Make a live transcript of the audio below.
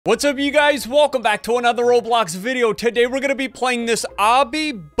What's up, you guys? Welcome back to another Roblox video. Today we're gonna be playing this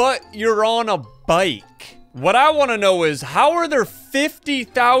obby, but you're on a bike. What I want to know is, how are there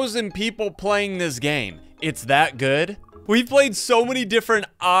 50,000 people playing this game? It's that good? We've played so many different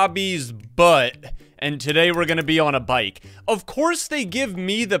obbies, and today we're gonna be on a bike. Of course they give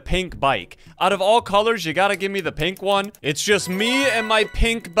me the pink bike. Out of all colors, you gotta give me the pink one. It's just me and my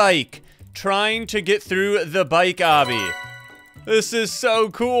pink bike trying to get through the bike obby. This is so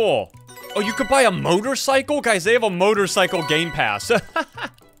cool. Oh, you could buy a motorcycle? Guys, they have a motorcycle game pass.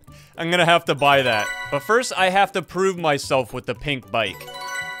 I'm gonna have to buy that. But first, I have to prove myself with the pink bike.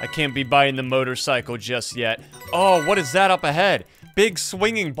 I can't be buying the motorcycle just yet. Oh, what is that up ahead? Big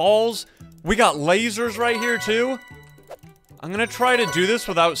swinging balls. We got lasers right here, too. I'm gonna try to do this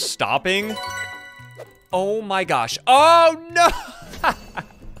without stopping. Oh my gosh. Oh, no!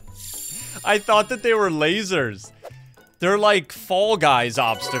 I thought that they were lasers. They're like Fall Guys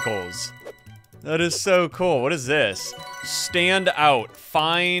obstacles. That is so cool. What is this? Stand out.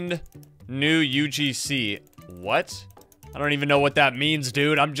 Find new UGC. What? I don't even know what that means,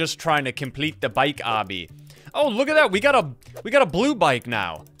 dude. I'm just trying to complete the bike obby. Oh, look at that. We got a blue bike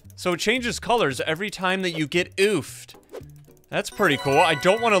now. So it changes colors every time that you get oofed. That's pretty cool. I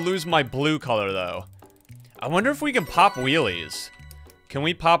don't want to lose my blue color, though. I wonder if we can pop wheelies. Can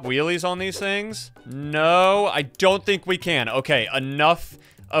we pop wheelies on these things? No, I don't think we can. Okay, enough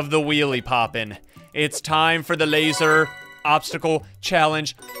of the wheelie popping. It's time for the laser obstacle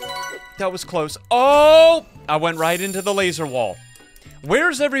challenge. That was close. Oh, I went right into the laser wall.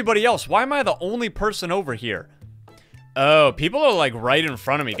 Where's everybody else? Why am I the only person over here? Oh, people are like right in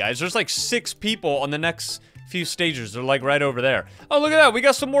front of me, guys. There's like 6 people on the next few stages. They're like right over there. Oh, look at that. We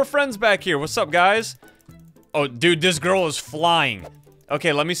got some more friends back here. What's up, guys? Oh, dude, this girl is flying.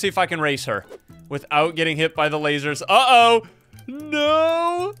 Okay, let me see if I can race her without getting hit by the lasers. Uh-oh!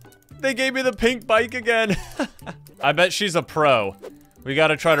 No! They gave me the pink bike again. I bet she's a pro. We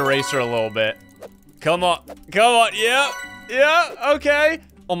gotta try to race her a little bit. Come on. Come on. Yeah. Yeah. Okay.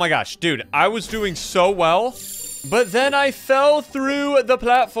 Oh my gosh, dude. I was doing so well, but then I fell through the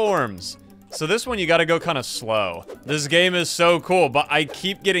platforms. So this one, you gotta go kind of slow. This game is so cool, but I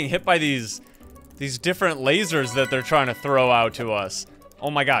keep getting hit by these different lasers that they're trying to throw out to us. Oh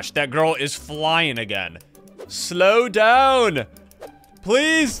my gosh, that girl is flying again. Slow down.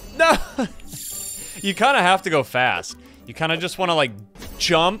 Please, no. You kind of have to go fast. You kind of just want to like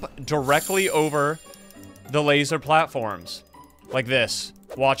jump directly over the laser platforms. Like this.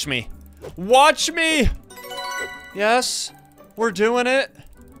 Watch me. Watch me. Yes, we're doing it.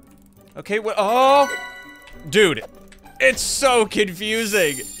 Okay, oh. Dude. It's so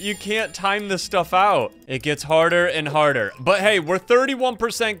confusing. You can't time this stuff out. It gets harder and harder. But hey, we're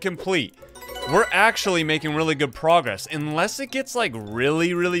 31% complete. We're actually making really good progress. Unless it gets like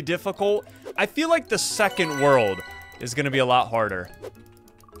really, really difficult, I feel like the second world is gonna be a lot harder.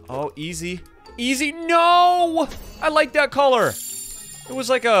 Oh, easy. Easy. No! I like that color. It was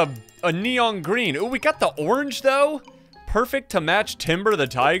like a neon green. Oh, we got the orange though. Perfect to match Timber the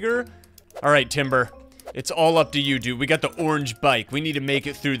tiger. All right, Timber. It's all up to you, dude. We got the orange bike. We need to make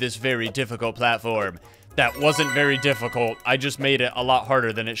it through this very difficult platform. That wasn't very difficult. I just made it a lot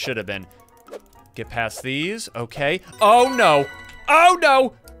harder than it should have been. Get past these. Okay. Oh, no. Oh,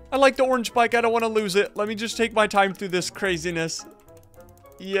 no. I like the orange bike. I don't want to lose it. Let me just take my time through this craziness.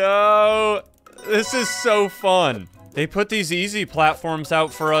 Yo. This is so fun. They put these easy platforms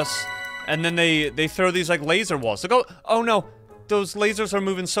out for us, and then they throw these, like, laser walls. Look, oh, no. Those lasers are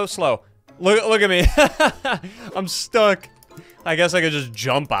moving so slow. Look at me. I'm stuck. I guess I could just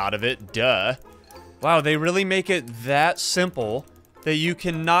jump out of it. Duh. Wow, they really make it that simple that you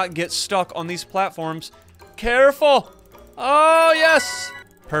cannot get stuck on these platforms. Careful. Oh, yes.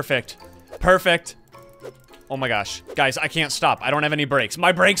 Perfect. Perfect. Oh my gosh. Guys, I can't stop. I don't have any brakes.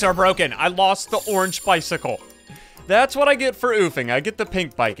 My brakes are broken. I lost the orange bicycle. That's what I get for oofing. I get the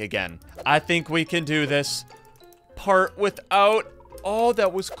pink bike again. I think we can do this part without... Oh,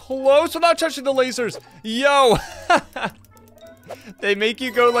 that was close without touching the lasers. Yo. They make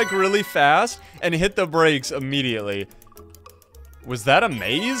you go like really fast and hit the brakes immediately. Was that a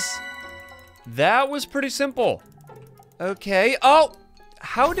maze? That was pretty simple. Okay. Oh,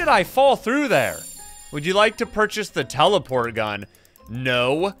 how did I fall through there? Would you like to purchase the teleport gun?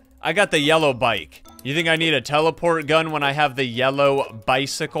 No, I got the yellow bike. You think I need a teleport gun when I have the yellow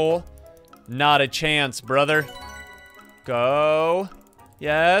bicycle? Not a chance, brother. Go.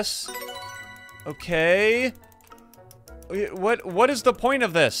 Yes. Okay. What is the point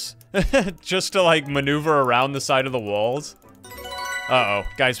of this? Just to like maneuver around the side of the walls? Uh-oh.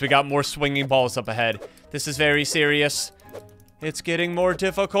 Guys, we got more swinging balls up ahead. This is very serious. It's getting more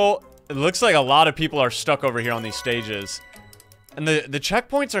difficult. It looks like a lot of people are stuck over here on these stages. And the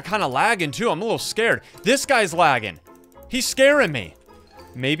checkpoints are kind of lagging too. I'm a little scared. This guy's lagging. He's scaring me.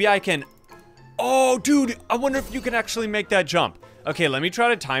 Maybe I can... Oh, dude, I wonder if you can actually make that jump. Okay, let me try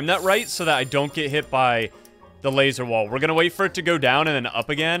to time that right so that I don't get hit by the laser wall. We're gonna wait for it to go down and then up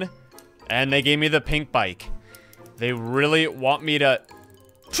again. And they gave me the pink bike. They really want me to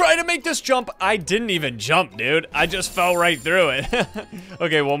try to make this jump. I didn't even jump, dude. I just fell right through it.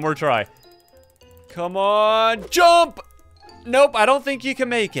 Okay, one more try. Come on, jump! Nope, I don't think you can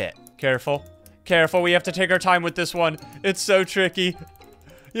make it. Careful. Careful, we have to take our time with this one. It's so tricky.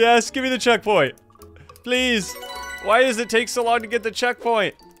 Yes, give me the checkpoint. Please. Why does it take so long to get the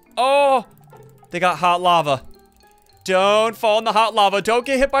checkpoint? Oh, they got hot lava. Don't fall in the hot lava. Don't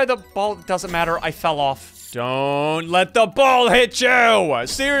get hit by the ball. It doesn't matter. I fell off. Don't let the ball hit you.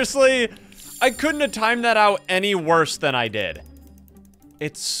 Seriously, I couldn't have timed that out any worse than I did.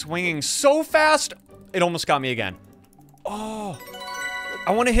 It's swinging so fast. It almost got me again. Oh,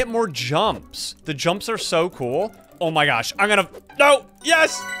 I want to hit more jumps. The jumps are so cool. Oh my gosh. I'm gonna... No.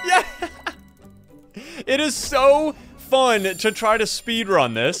 Yes. Yeah. It is so fun to try to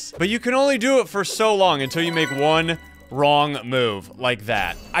speedrun this, but you can only do it for so long until you make one wrong move like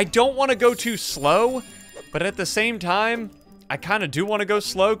that. I don't want to go too slow, but at the same time, I kind of do want to go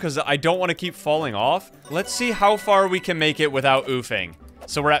slow because I don't want to keep falling off. Let's see how far we can make it without oofing.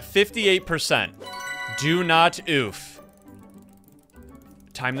 So we're at 58%. Do not oof.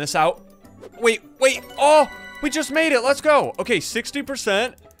 Time this out. Wait. Oh, we just made it. Let's go. Okay,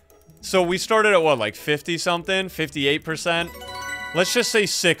 60%. So we started at what, like 50 something, 58%? Let's just say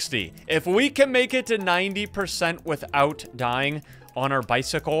 60. If we can make it to 90% without dying on our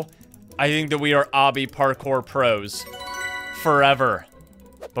bicycle, I think that we are Obby parkour pros forever.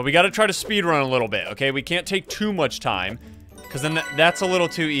 But we got to try to speed run a little bit, okay? We can't take too much time because then that's a little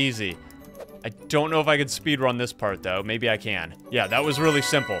too easy. I don't know if I can speed run this part though. Maybe I can. Yeah, that was really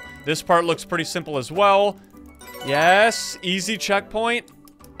simple. This part looks pretty simple as well. Yes, easy checkpoint.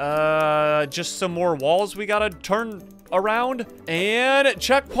 Just some more walls we gotta turn around. And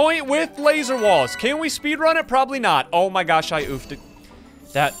checkpoint with laser walls. Can we speedrun it? Probably not. Oh my gosh, I oofed it.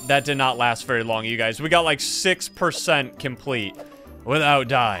 That did not last very long, you guys. We got like 6% complete without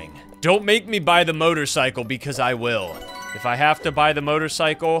dying. Don't make me buy the motorcycle because I will. If I have to buy the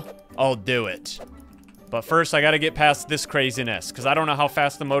motorcycle, I'll do it. But first, I gotta get past this craziness because I don't know how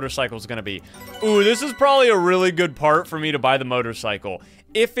fast the motorcycle is gonna be. Ooh, this is probably a really good part for me to buy the motorcycle.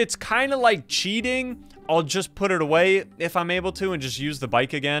 If it's kind of like cheating, I'll just put it away if I'm able to and just use the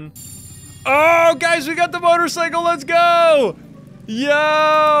bike again. Oh, guys, we got the motorcycle. Let's go.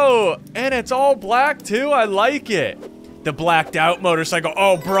 Yo. And it's all black, too. I like it. The blacked out motorcycle.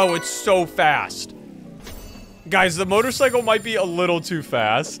 Oh, bro, it's so fast. Guys, the motorcycle might be a little too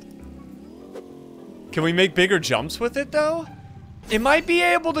fast. Can we make bigger jumps with it, though? It might be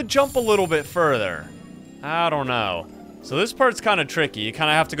able to jump a little bit further. I don't know. So this part's kind of tricky. You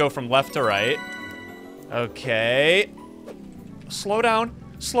kind of have to go from left to right. Okay. Slow down.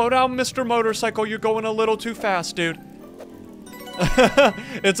 Slow down, Mr. Motorcycle. You're going a little too fast, dude.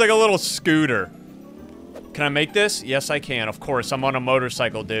 It's like a little scooter. Can I make this? Yes, I can. Of course, I'm on a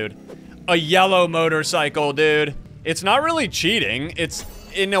motorcycle, dude. A yellow motorcycle, dude. It's not really cheating. It's,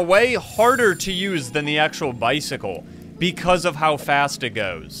 in a way, harder to use than the actual bicycle because of how fast it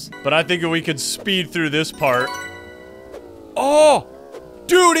goes. But I think we could speed through this part. Oh,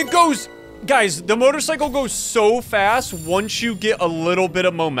 dude, it goes, guys, the motorcycle goes so fast once you get a little bit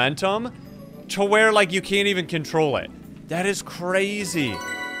of momentum to where, like, you can't even control it. That is crazy.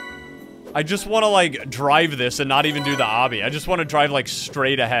 I just want to, like, drive this and not even do the obby. I just want to drive, like,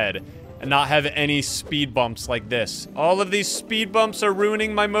 straight ahead and not have any speed bumps like this. All of these speed bumps are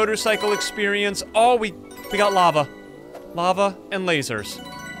ruining my motorcycle experience. Oh, we got lava. Lava and lasers.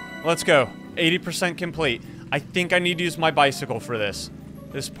 Let's go. 80% complete. I think I need to use my bicycle for this.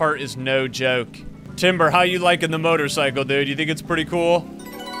 This part is no joke. Timber, how you liking the motorcycle, dude? You think it's pretty cool?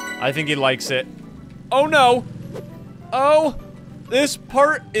 I think he likes it. Oh, no. Oh, this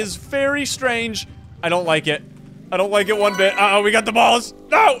part is very strange. I don't like it. I don't like it one bit. Uh-oh, we got the balls.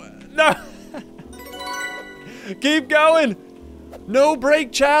 No, no. Keep going. No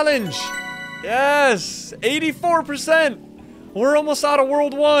break challenge. Yes, 84%. We're almost out of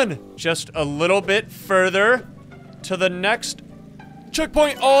World 1. Just a little bit further to the next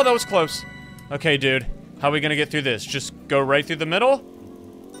checkpoint. Oh, that was close. Okay, dude. How are we gonna get through this? Just go right through the middle?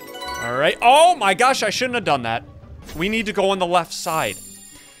 All right. Oh my gosh, I shouldn't have done that. We need to go on the left side.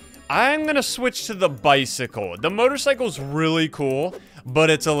 I'm gonna switch to the bicycle. The motorcycle's really cool, but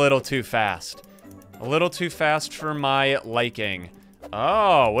it's a little too fast. A little too fast for my liking.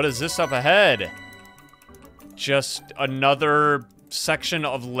 Oh, what is this up ahead? Just another section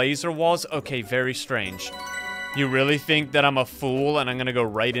of laser walls? Okay, very strange. You really think that I'm a fool and I'm gonna go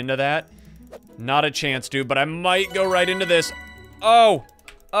right into that? Not a chance, dude, but I might go right into this. Oh!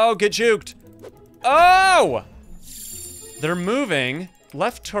 Oh, get juked. Oh! They're moving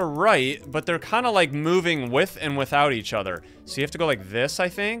left to right, but they're kind of like moving with and without each other. So you have to go like this, I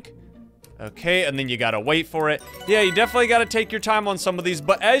think. Okay, and then you gotta wait for it. Yeah, you definitely gotta take your time on some of these,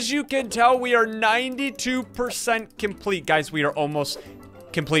 but as you can tell, we are 92% complete. Guys, we are almost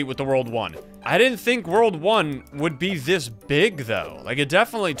complete with the World 1. I didn't think World 1 would be this big, though. Like, it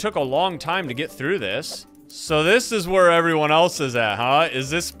definitely took a long time to get through this. So this is where everyone else is at, huh? Is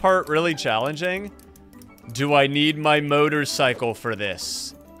this part really challenging? Do I need my motorcycle for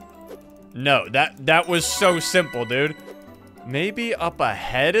this? No, that was so simple, dude. Maybe up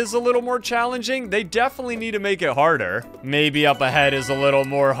ahead is a little more challenging. They definitely need to make it harder. Maybe up ahead is a little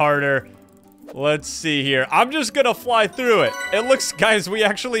more harder. Let's see here. I'm just gonna fly through it. It looks, guys, we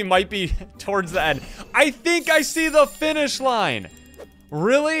actually might be towards the end. I think I see the finish line.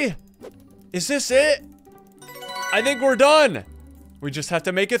 Really? Is this it? I think we're done. We just have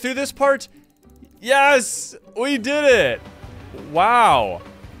to make it through this part. Yes, we did it. Wow.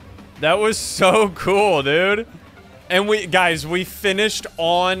 That was so cool, dude. And guys, we finished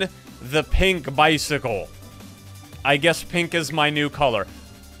on the pink bicycle. I guess pink is my new color.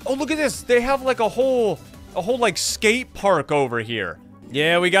 Oh, look at this. They have like a whole like skate park over here.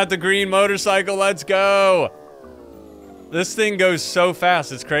 Yeah, we got the green motorcycle. Let's go. This thing goes so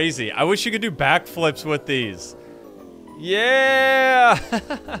fast. It's crazy. I wish you could do backflips with these. Yeah.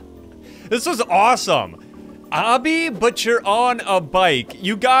 This was awesome. Obby, but you're on a bike.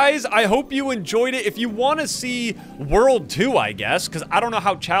 You guys, I hope you enjoyed it. If you want to see World 2, I guess, because I don't know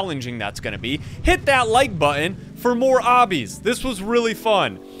how challenging that's going to be, hit that like button for more Obbies. This was really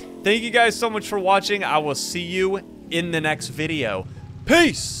fun. Thank you guys so much for watching. I will see you in the next video.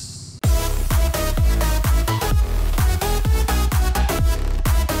 Peace!